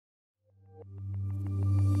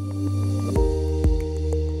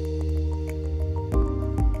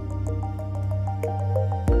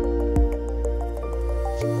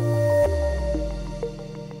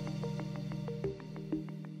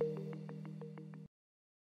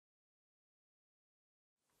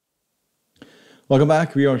Welcome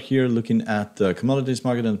back. We are here looking at the commodities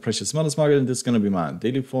market and the precious metals market, and this is going to be my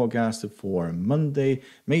daily forecast for Monday,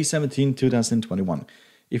 May 17, 2021.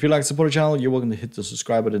 If you'd like to support the channel, you're welcome to hit the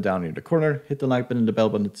subscribe button down in the corner, hit the like button and the bell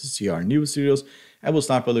button to see our new videos, and we'll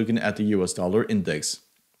start by looking at the US dollar index.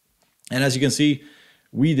 And as you can see,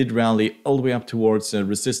 we did rally all the way up towards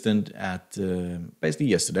resistance at basically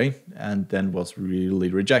yesterday, and then was really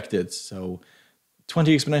rejected. So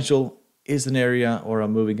 20 exponential is an area or a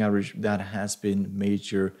moving average that has been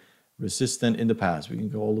major resistant in the past. We can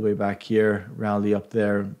go all the way back here, rally up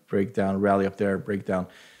there, break down, rally up there, break down.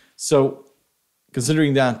 So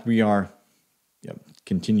considering that we are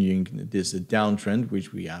continuing this downtrend,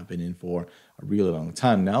 which we have been in for a really long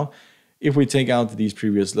time now, if we take out these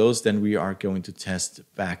previous lows, then we are going to test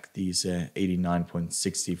back these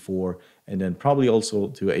 89.64 and then probably also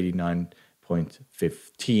to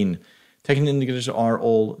 89.15. Technical indicators are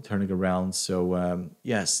all turning around. So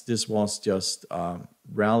yes, this was just a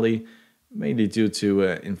rally, mainly due to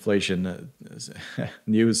inflation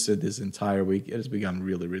news this entire week. It has become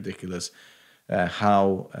really ridiculous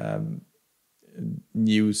how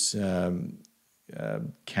news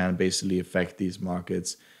can basically affect these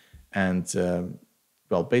markets. And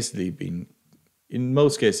well, basically being in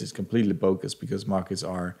most cases completely bogus, because markets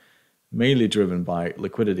are mainly driven by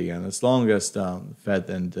liquidity. And as long as the Fed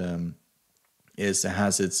and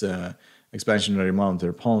has its expansionary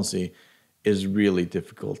monetary policy, is really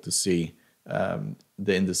difficult to see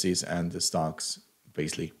the indices and the stocks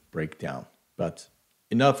basically break down. But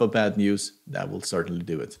enough of bad news, that will certainly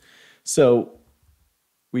do it. So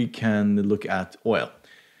we can look at oil.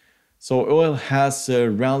 So oil has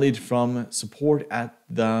rallied from support at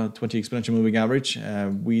the 20 exponential moving average.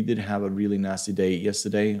 We did have a really nasty day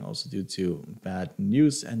yesterday, also due to bad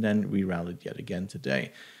news, and then we rallied yet again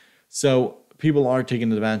today. So people are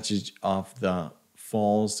taking advantage of the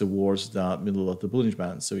falls towards the middle of the Bollinger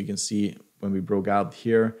Band. So you can see when we broke out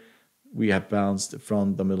here, we have bounced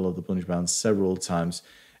from the middle of the Bollinger Band several times.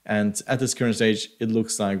 And at this current stage, it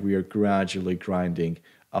looks like we are gradually grinding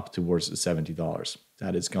up towards $70.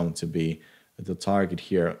 That is going to be the target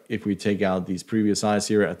here. If we take out these previous highs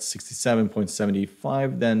here at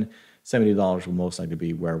 67.75, then $70 will most likely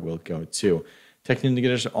be where we'll go to. Technical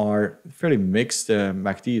indicators are fairly mixed.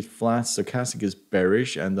 MACD is flat, stochastic is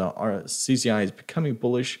bearish, and the CCI is becoming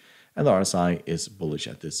bullish, and the RSI is bullish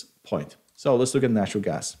at this point. So let's look at natural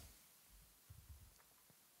gas.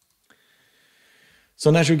 So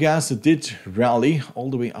natural gas did rally all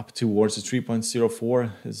the way up towards the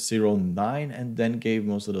 3.0409 and then gave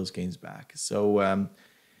most of those gains back. So it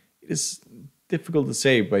is difficult to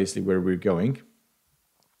say basically where we're going.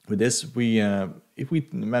 With this, if we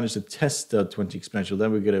manage to test the 20 exponential,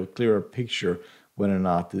 then we get a clearer picture whether or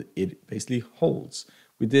not it basically holds.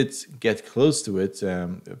 We did get close to it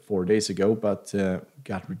 4 days ago, but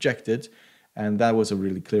got rejected, and that was a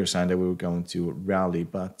really clear sign that we were going to rally.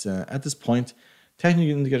 But at this point, technical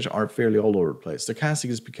indicators are fairly all over the place. Stochastic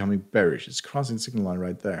is becoming bearish. It's crossing the signal line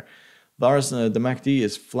right there. The MACD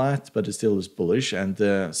is flat, but it still is bullish, and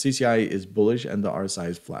the CCI is bullish, and the RSI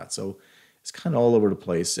is flat. So it's kind of all over the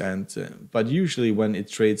place. And but usually when it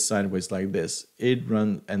trades sideways like this, it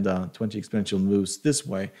runs and the 20 exponential moves this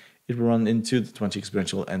way, it will run into the 20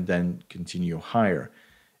 exponential and then continue higher.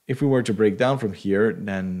 If we were to break down from here,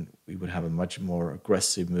 then we would have a much more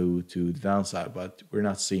aggressive move to the downside, but we're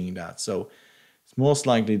not seeing that. So it's most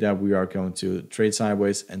likely that we are going to trade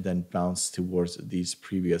sideways and then bounce towards these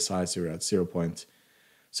previous highs here at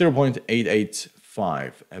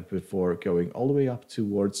 0.885 before going all the way up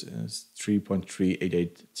towards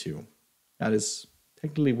 3.3882. That is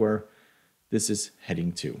technically where this is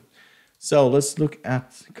heading to. So let's look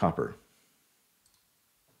at copper.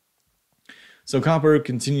 So copper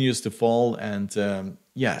continues to fall, and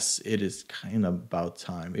yes, it is kind of about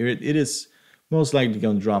time. It is most likely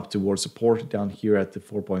going to drop towards support down here at the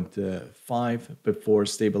 4.5 before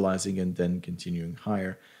stabilizing and then continuing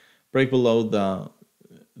higher. Break below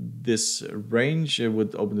this range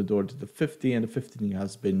would open the door to the 50, and the 50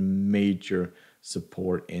 has been major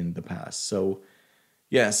support in the past. So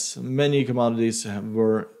yes, many commodities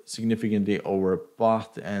were significantly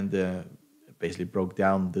overbought and basically broke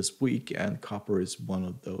down this week, and copper is one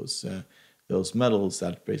of those metals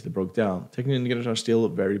that basically broke down. Technical indicators are still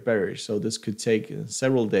very bearish, so this could take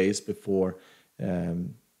several days before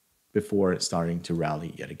starting to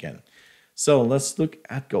rally yet again. So let's look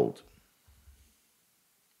at gold.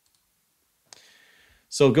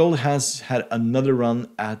 So gold has had another run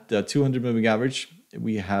at the 200 moving average.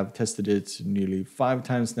 We have tested it nearly 5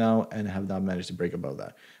 times now and have not managed to break above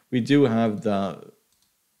that. We do have the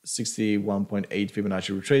 61.8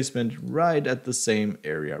 Fibonacci retracement right at the same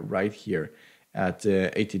area right here. at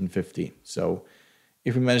 1850. So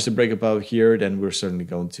if we manage to break above here, then we're certainly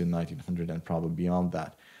going to 1900 and probably beyond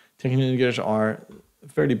that. Technical indicators are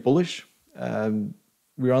fairly bullish.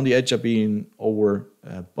 We're on the edge of being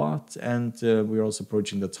overbought, and we're also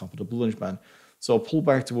approaching the top of the Bollinger Band. So a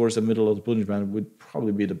pullback towards the middle of the Bollinger Band would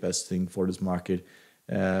probably be the best thing for this market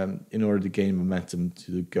in order to gain momentum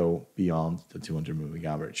to go beyond the 200 moving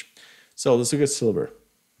average. So let's look at silver.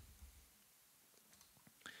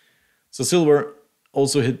 So silver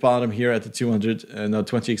also hit bottom here at the 20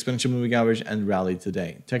 exponential moving average and rallied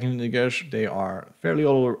today. Technical indicators, they are fairly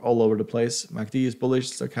all over the place. MACD is bullish,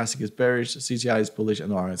 stochastic is bearish, CCI is bullish,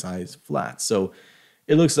 and the RSI is flat. So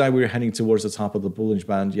it looks like we're heading towards the top of the Bollinger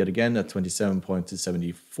Band yet again at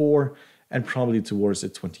 27.74 and probably towards the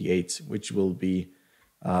 28, which will be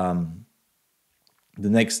the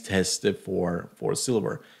next test for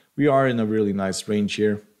silver. We are in a really nice range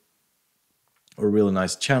here, or a really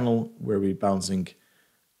nice channel where we're bouncing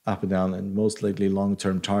up and down, and most likely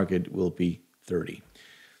long-term target will be 30.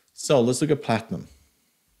 So let's look at platinum.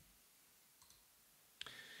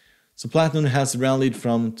 So platinum has rallied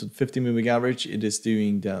from the 50 moving average. It is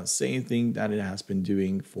doing the same thing that it has been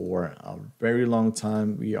doing for a very long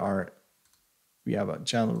time. We have a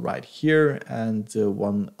channel right here and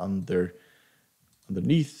one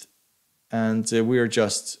underneath, and we are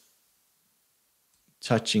just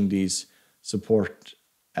touching these support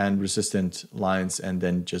and resistant lines and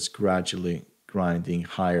then just gradually grinding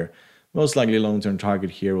higher. Most likely long-term target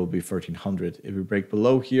here will be 1300. If we break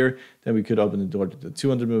below here, then we could open the door to the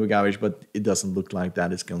 200 moving average, but it doesn't look like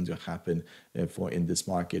that is going to happen in this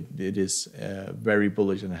market. It is very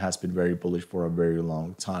bullish, and it has been very bullish for a very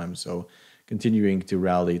long time. So continuing to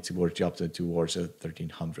rally towards the upside towards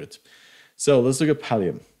 1300. So let's look at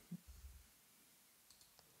palladium.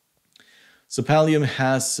 So palladium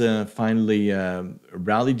has finally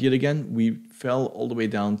rallied yet again. We fell all the way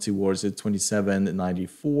down towards the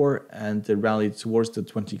 27.94 and rallied towards the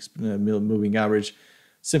 20 moving average,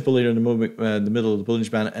 simple later in the middle of the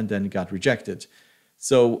Bollinger Band, and then got rejected.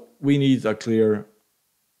 So we need a clear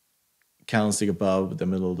candlestick above the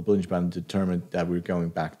middle of the Bollinger Band to determine that we're going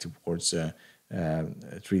back towards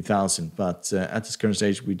 3,000. But at this current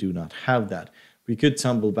stage, we do not have that. We could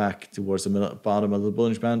tumble back towards the bottom of the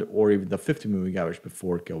Bollinger Band or even the 50 moving average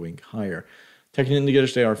before going higher. Technical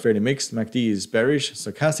indicators, they are fairly mixed. MACD is bearish,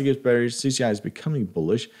 stochastic is bearish, CCI is becoming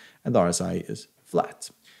bullish, and the RSI is flat.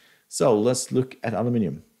 So let's look at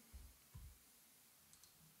aluminium.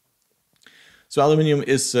 So aluminium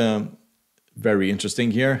is very interesting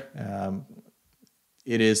here.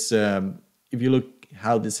 It is, if you look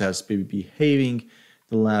how this has been behaving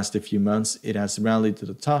the last few months, it has rallied to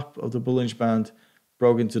the top of the Bollinger Band,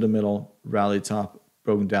 broken to the middle, rallied top,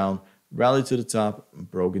 broken down, rallied to the top,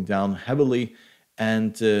 broken down heavily,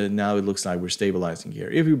 and now it looks like we're stabilizing here.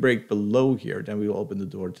 If we break below here, then we will open the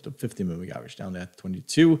door to the 50 moving average down at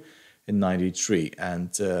 22.93.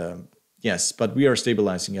 And yes, but we are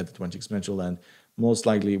stabilizing at the 20 exponential, and most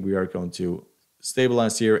likely we are going to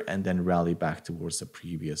stabilize here and then rally back towards the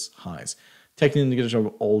previous highs. Technical indicators of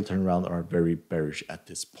all turnaround are very bearish at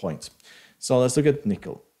this point. So let's look at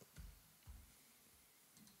nickel.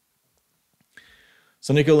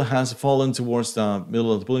 So nickel has fallen towards the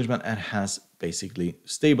middle of the Bollinger Band and has basically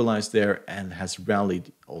stabilized there and has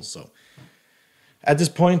rallied also. At this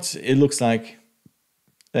point, it looks like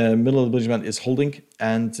middle of the Bollinger Band is holding,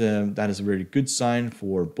 and that is a very good sign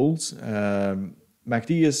for bulls.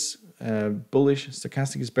 MACD is bullish,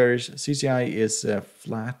 stochastic is bearish, CCI is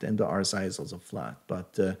flat, and the RSI is also flat.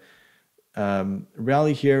 But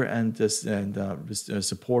rally here and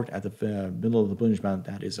support at the middle of the Bollinger Band,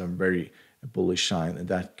 that is a very bullish sign, and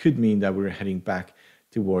that could mean that we're heading back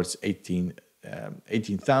towards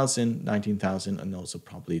 18,000, 19,000, and also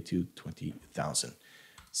probably to 20,000.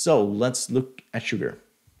 So let's look at sugar.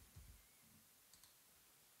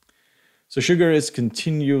 So sugar is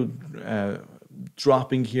continued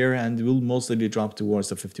dropping here and will most likely drop towards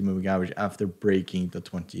the 50 moving average after breaking the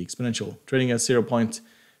 20 exponential, trading at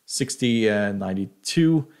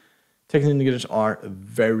 0.6092. Technical indicators are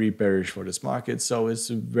very bearish for this market, so it's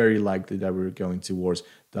very likely that we're going towards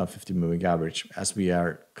the 50 moving average as we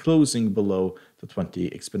are closing below the 20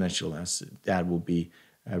 exponential, as that will be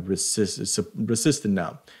resistant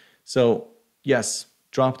now. So yes,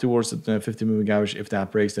 drop towards the 50 moving average. If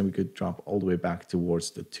that breaks, then we could drop all the way back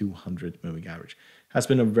towards the 200 moving average. Has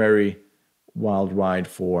been a very wild ride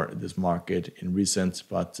for this market in recent,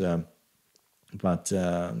 but it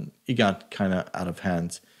got kind of out of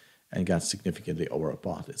hand and got significantly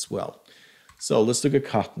overbought as well. So let's look at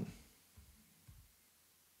cotton.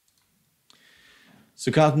 So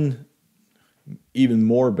cotton even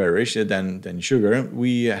more bearish than sugar.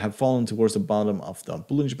 We have fallen towards the bottom of the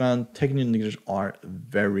Bollinger Band. Technical indicators are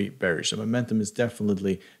very bearish. The momentum is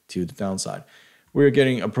definitely to the downside. We're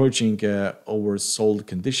approaching oversold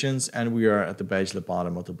conditions, and we are at the base of the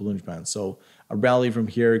bottom of the Bollinger Band. So a rally from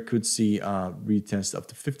here could see a retest of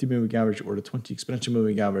the 50 moving average or the 20 exponential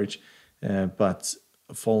moving average, but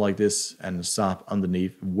a fall like this and a stop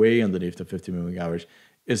underneath, way underneath the 50 moving average,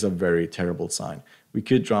 is a very terrible sign. We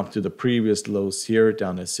could drop to the previous lows here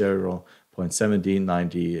down at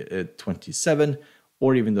 0.709027,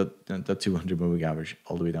 or even the 200 moving average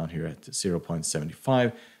all the way down here at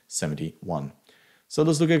 0.7571. So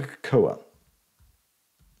let's look at cocoa.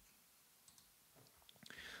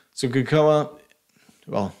 So cocoa,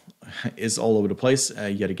 well, is all over the place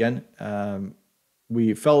yet again.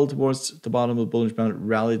 We fell towards the bottom of the Bollinger Band,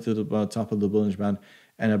 rallied to the top of the Bollinger Band,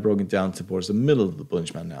 and have broken down towards the middle of the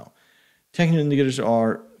Bollinger Band now. Technical indicators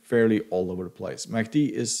are fairly all over the place.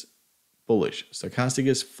 MACD is bullish, stochastic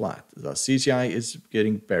is flat, the CCI is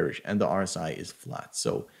getting bearish, and the RSI is flat.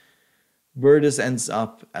 So where this ends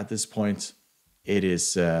up at this point, it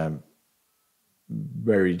is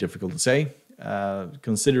very difficult to say.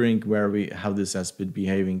 Considering how this has been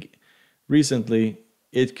behaving recently,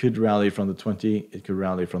 it could rally from the 20, it could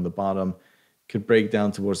rally from the bottom, could break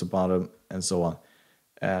down towards the bottom, and so on.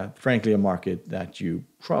 Frankly, a market that you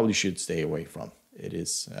probably should stay away from. It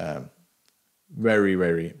is very,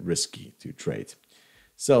 very risky to trade.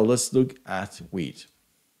 So let's look at wheat.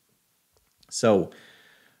 So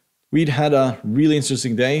wheat had a really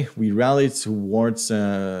interesting day. We rallied towards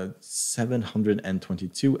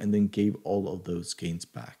 722 and then gave all of those gains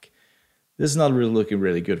back. This is not really looking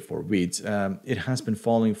really good for wheat. It has been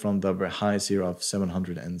falling from the highs here of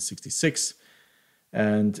 766.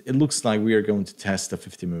 And it looks like we are going to test the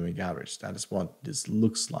 50 moving average. That is what this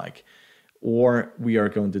looks like. Or we are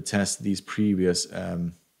going to test these previous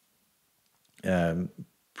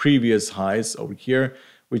highs over here,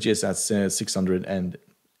 which is at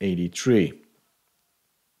 683.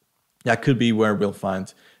 That could be where we'll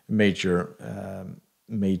find major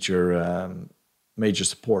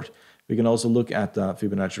support. We can also look at the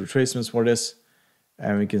Fibonacci retracements for this,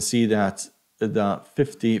 and we can see that the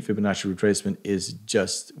 50 Fibonacci retracement is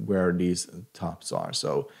just where these tops are.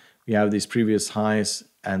 So we have these previous highs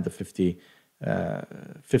and the 50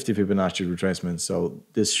 Fibonacci retracement. So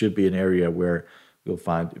this should be an area where we'll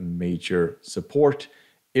find major support.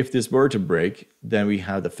 If this were to break, then we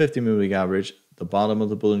have the 50 moving average, the bottom of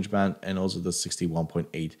the Bollinger Band, and also the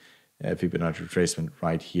 61.8 Fibonacci retracement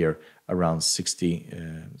right here around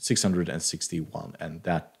 661, and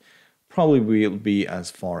that probably will be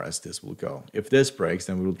as far as this will go. If this breaks,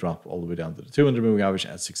 then we will drop all the way down to the 200 moving average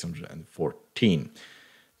at 614.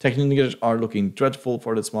 Technical indicators are looking dreadful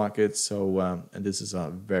for this market, so and this is a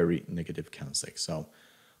very negative candlestick. So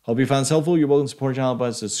hope you found this helpful. You're welcome to support the channel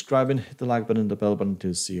by subscribing, hit the like button, the bell button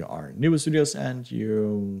to see our newest videos, and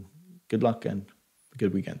good luck and a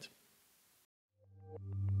good weekend.